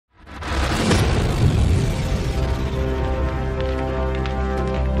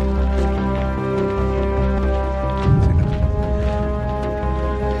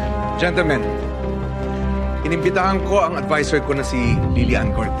Gentlemen, inimbitahan ko ang advisor ko na si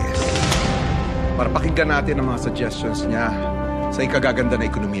Lilian Cortez para pakinggan natin ang mga suggestions niya sa ikagaganda na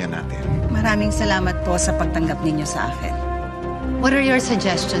ekonomiya natin. Maraming salamat po sa pagtanggap ninyo sa akin. What are your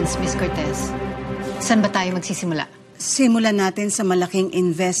suggestions, Miss Cortez? Saan ba tayo magsisimula? Simulan natin sa malaking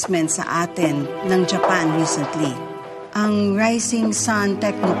investment sa atin ng Japan recently. Ang Rising Sun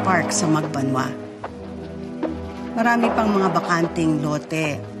Technopark sa Magbanwa. Marami pang mga bakanting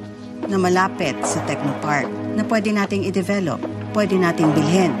lote na malapit sa Technopark na pwede nating i-develop, pwede nating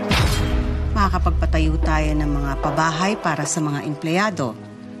bilhin. Makakapagpatayo tayo ng mga pabahay para sa mga empleyado,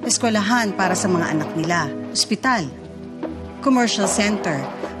 eskwelahan para sa mga anak nila, ospital, commercial center,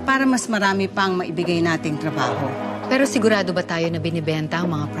 para mas marami pang maibigay nating trabaho. Pero sigurado ba tayo na binibenta ang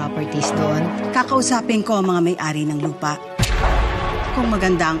mga properties doon? Kakausapin ko ang mga may-ari ng lupa. Kung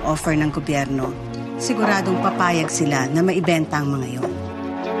maganda ang offer ng gobyerno, siguradong papayag sila na maibenta ang mga yon.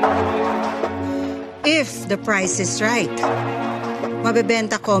 If the price is right,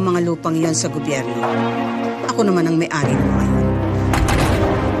 mabebenta ko ang mga lupang yon sa gobyerno. Ako naman ang may-ari ng mga yon.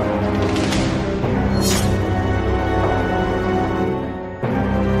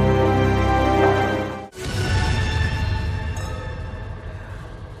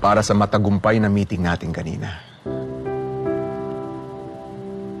 Para sa matagumpay na meeting natin kanina.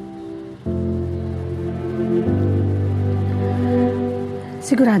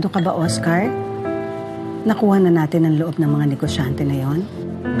 Sigurado ka ba, Oscar? Nakuha na natin ang loob ng mga negosyante na yon?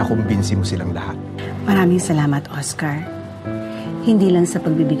 Nakumbinsi mo silang lahat. Maraming salamat, Oscar. Hindi lang sa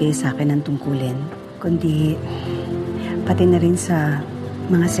pagbibigay sa akin ng tungkulin, kundi pati na rin sa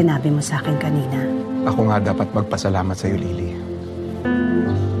mga sinabi mo sa akin kanina. Ako nga dapat magpasalamat sa iyo, Lily.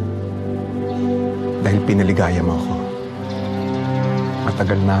 Dahil pinaligaya mo ako.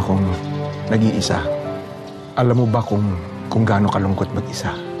 Matagal na akong nag-iisa. Alam mo ba kung gaano kalungkot mag-isa?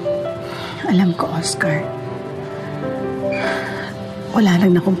 Alam ko, Oscar. Wala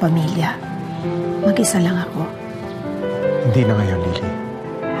lang akong pamilya. Mag-isa lang ako. Hindi na ngayon, Lily.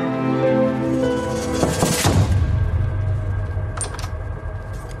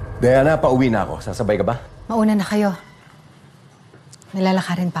 Diana, pauwi na ako. Sasabay ka ba? Mauna na kayo.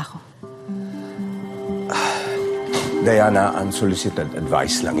 Nilalakarin pa ako. Diana, unsolicited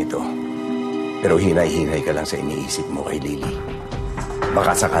advice lang ito. Pero hinay-hinay ka lang sa iniisip mo kay Lily.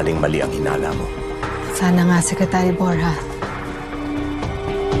 Baka sakaling mali ang hinala mo. Sana nga, Secretary Borja.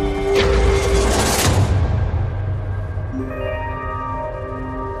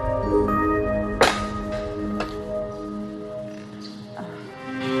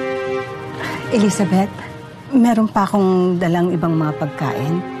 Elizabeth, meron pa akong dalang ibang mga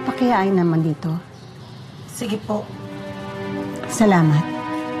pagkain. Pakiyain naman dito. Sige po. Salamat.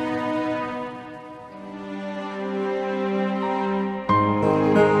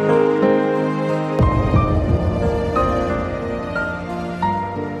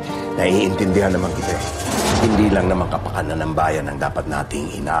 Naiintindihan naman kita eh. Hindi lang naman kapakanan ng bayan ang dapat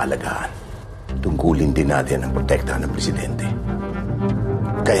nating inaalagaan. Tungkulin din natin ang protektahan ng presidente.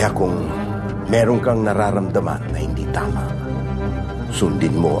 Kaya kung meron kang nararamdaman na hindi tama,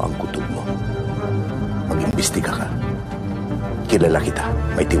 sundin mo ang kutob mo. Mag-imbestiga ka. Kilala kita.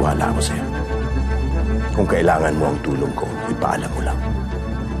 May tiwala ako sa'yo. Kung kailangan mo ang tulong ko, ipaalam mo lang.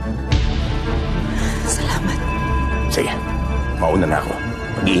 Salamat. Sige. Mauna na ako.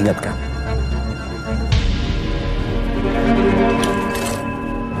 Mag-iingat ka.